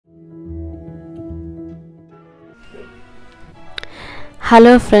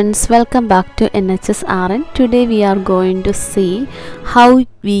Hello friends, welcome back to NHsRn. Today we are going to see how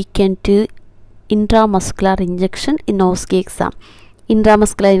we can do intramuscular injection in OSCE exam.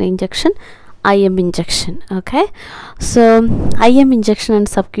 Intramuscular injection, IM injection. Okay, so IM injection and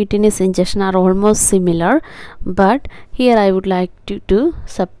subcutaneous injection are almost similar, but here I would like to do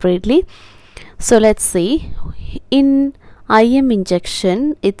separately. So let's see. In IM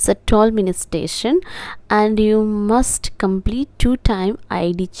injection, it's a 12-minute station and you must complete 2-time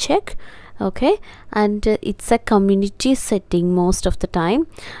ID check. Okay, and it's a community setting most of the time,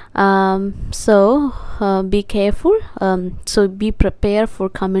 so be careful. So be prepared for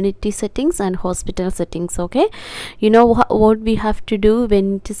community settings and hospital settings. Okay, you know what we have to do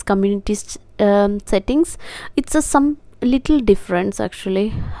when it is community settings. It's a some little difference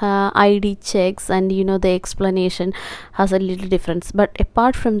actually. ID checks and the explanation has a little difference, but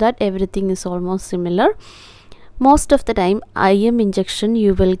apart from that everything is almost similar. Most of the time IM injection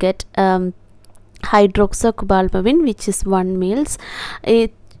you will get hydroxycobalamin, which is 1 ml.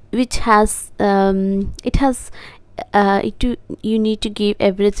 You need to give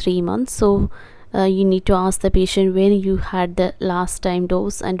every 3 months. So you need to ask the patient when you had the last time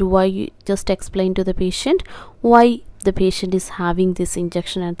dose and why. You just explain to the patient why the patient is having this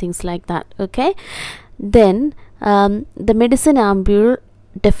injection and things like that. Okay, then the medicine ampule,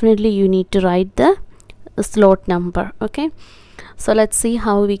 definitely you need to write the slot number. Okay, so let's see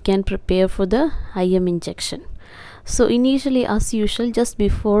how we can prepare for the IM injection. So initially, as usual, just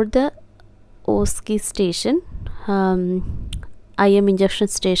before the OSCE station, IM injection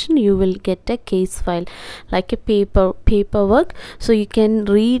station, you will get a case file, like a paperwork. So you can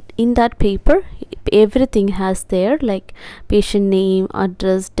read in that paper. Everything has there, like patient name,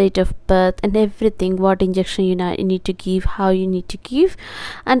 address, date of birth, and everything, what injection you need to give, how you need to give,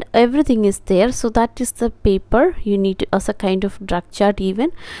 and everything is there. So that is the paper you need to, as a kind of drug chart.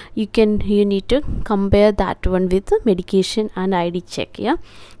 Even you need to compare that one with the medication and ID check. Yeah,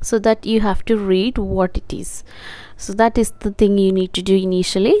 so that you have to read what it is. So that is the thing you need to do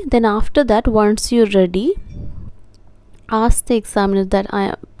initially. Then after that, once you're ready, ask the examiner that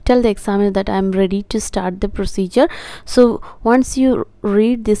tell the examiner that I'm ready to start the procedure. So once you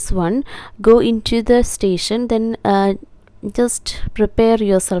read this one, go into the station, then just prepare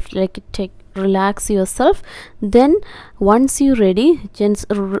yourself, like relax yourself. Then once you're ready, just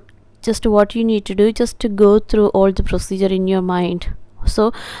what you need to do, just to go through all the procedure in your mind.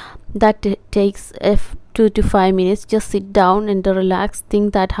 So that takes 2 to 5 minutes. Just sit down and relax,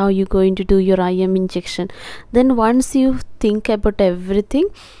 think that how you're going to do your IM injection. Then once you think about everything,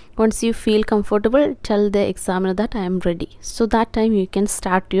 once you feel comfortable, tell the examiner that I am ready. So that time you can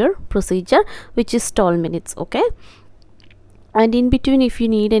start your procedure, which is 12 minutes. Okay, and in between, if you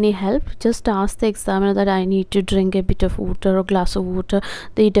need any help, just ask the examiner that I need to drink a bit of water or glass of water.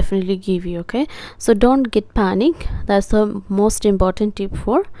 They definitely give you. Okay, so don't get panic. That's the most important tip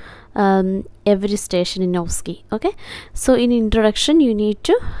for every station in OSCE. Okay, so in introduction you need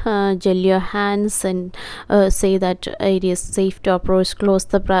to gel your hands and say that it is safe to approach, close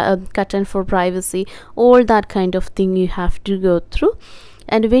the curtain for privacy, all that kind of thing you have to go through.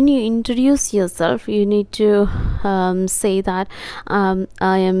 And when you introduce yourself, you need to say that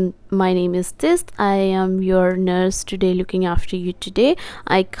my name is this, I am your nurse today, looking after you today.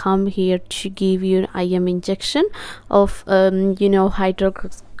 I come here to give you IM injection of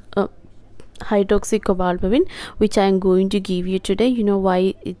hydroxycobalamin, which I am going to give you today.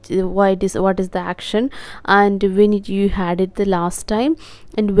 What is the action, and when you had it the last time,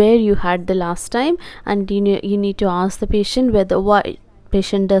 and where you had the last time. And you need to ask the patient whether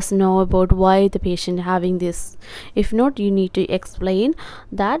patient does know about why the patient having this. If not, you need to explain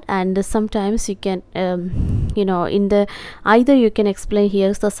that. And sometimes you can either you can explain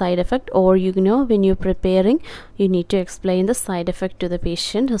here's the side effect, or when you're preparing, you need to explain the side effect to the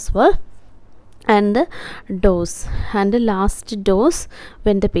patient as well, and the dose, and the last dose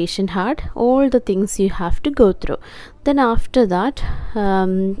when the patient had, all the things you have to go through. Then after that,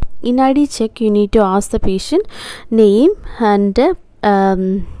 in ID check, you need to ask the patient name and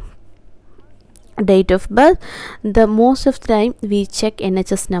date of birth. The most of the time we check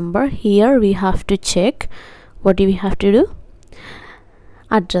NHS number. Here we have to check, what do we have to do?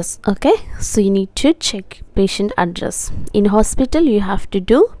 Address. Okay, so you need to check patient address. In hospital you have to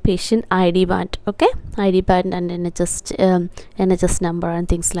do patient ID band. Okay, ID band and NHS number and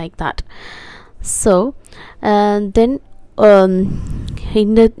things like that. So then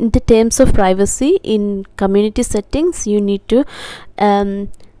in the terms of privacy in community settings, you need to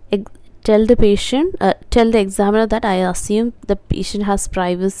tell the patient, tell the examiner that I assume the patient has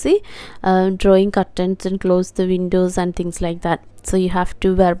privacy, drawing curtains and close the windows and things like that. So you have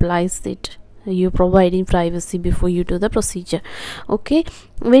to verbalize it. You providing privacy before you do the procedure. Okay,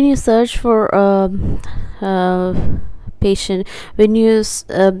 when you search for patient, when you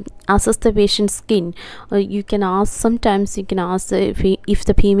assess the patient's skin, you can ask, sometimes you can ask if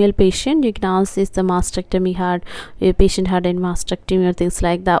the female patient, you can ask if the mastectomy had, a patient had a mastectomy or things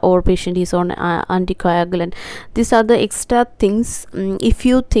like that, or patient is on anticoagulant. These are the extra things. If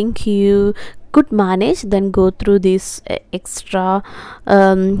you think you could manage, then go through this extra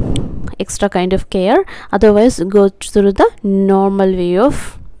kind of care. Otherwise, go through the normal way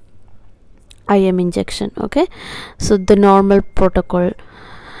of IM injection. Okay, so the normal protocol.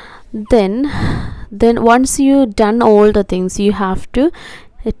 Then once you done all the things, you have to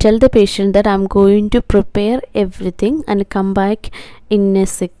tell the patient that I'm going to prepare everything and come back in a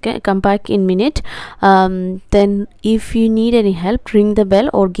second, come back in minute. Then if you need any help, ring the bell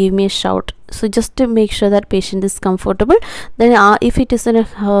or give me a shout. So just to make sure that patient is comfortable. Then if it is in a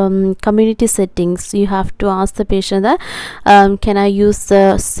community settings, you have to ask the patient that can I use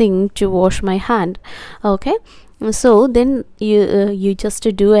the sink to wash my hand. Okay, so then you just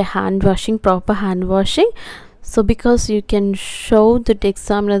do a hand washing, proper hand washing. So because you can show the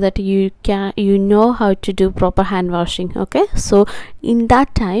examiner that you know how to do proper hand washing. Okay, so in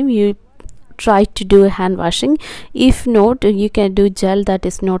that time you try to do a hand washing. If not, you can do gel, that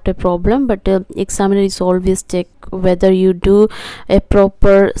is not a problem, but examiner is always check whether you do a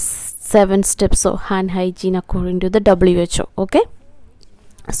proper 7 steps of hand hygiene according to the WHO. Okay,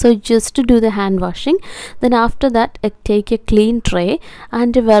 so just to do the hand washing. Then after that, take a clean tray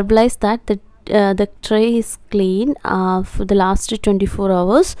and verbalize that the tray is clean for the last 24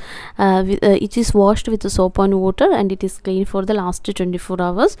 hours. It is washed with the soap and water, and it is clean for the last 24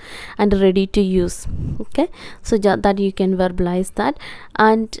 hours and ready to use. Okay, so that you can verbalize that.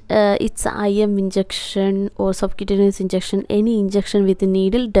 And it's IM injection or subcutaneous injection, any injection with a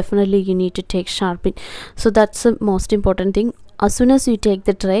needle, definitely you need to take sharp bin. So that's the most important thing. As soon as you take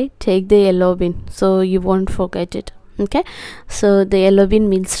the tray, take the yellow bin, so you won't forget it. Okay, so the yellow bin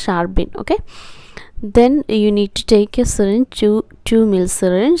means sharp bin. Okay, then you need to take a syringe, 2 ml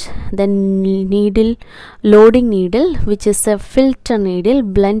syringe, then needle, loading needle, which is a filter needle,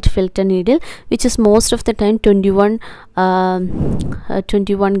 blunt filter needle, which is most of the time 21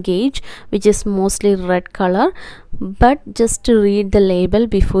 gauge, which is mostly red color. But just to read the label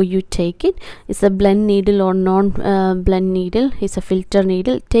before you take it, it's a blunt needle or non-blunt needle. It's a filter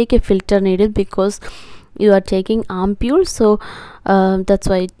needle. Take a filter needle because you are taking ampule, so that's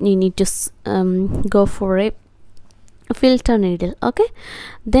why you need to go for a filter needle. Okay,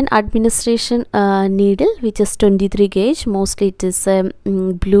 then administration needle, which is 23 gauge. Mostly it is a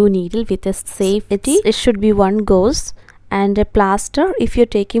blue needle with a safety. It should be 1 gauze. And a plaster. If you're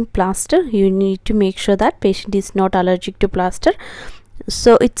taking plaster, you need to make sure that patient is not allergic to plaster.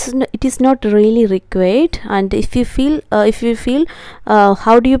 So it is not really required. And if you feel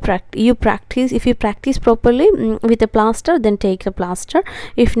how do you practice, if you practice properly with a plaster, then take a plaster.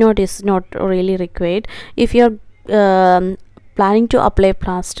 If not, it's not really required. If you're planning to apply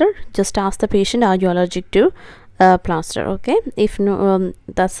plaster, just ask the patient, are you allergic to plaster? Okay, if no,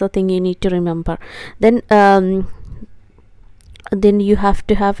 that's the thing you need to remember. Then you have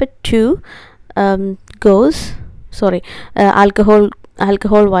to have 2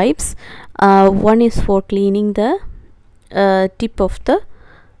 alcohol wipes. One is for cleaning the tip of the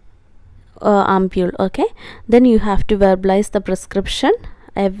ampule. Okay, then you have to verbalize the prescription.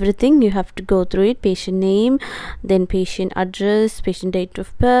 Everything you have to go through it, patient name, then patient address, patient date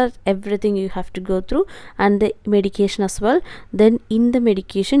of birth, everything you have to go through, and the medication as well. Then in the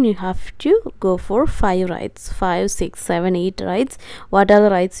medication you have to go for 5 rights, 5, 6, 7, 8 rights. What are the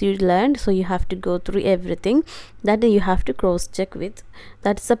rights you learned? So you have to go through everything that you have to cross check with.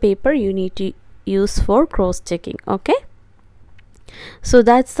 That's the paper you need to use for cross checking. Okay, so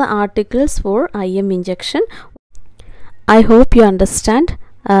that's the articles for IM injection. I hope you understand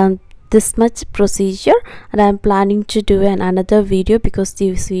this much procedure, and I am planning to do another video because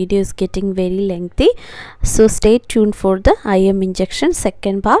this video is getting very lengthy. So stay tuned for the IM injection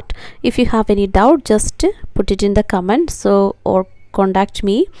second part. If you have any doubt, just put it in the comments, or contact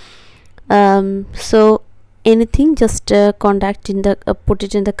me. So anything, just contact in the put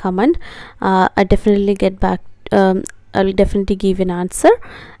it in the comment. I definitely get back. I'll definitely give an answer.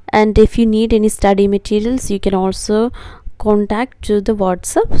 And if you need any study materials, you can also contact to the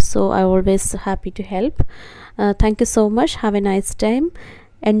WhatsApp. So I'm always happy to help. Thank you so much. Have a nice time.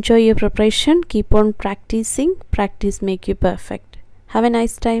 Enjoy your preparation. Keep on practicing. Practice make you perfect. Have a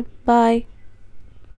nice time. Bye.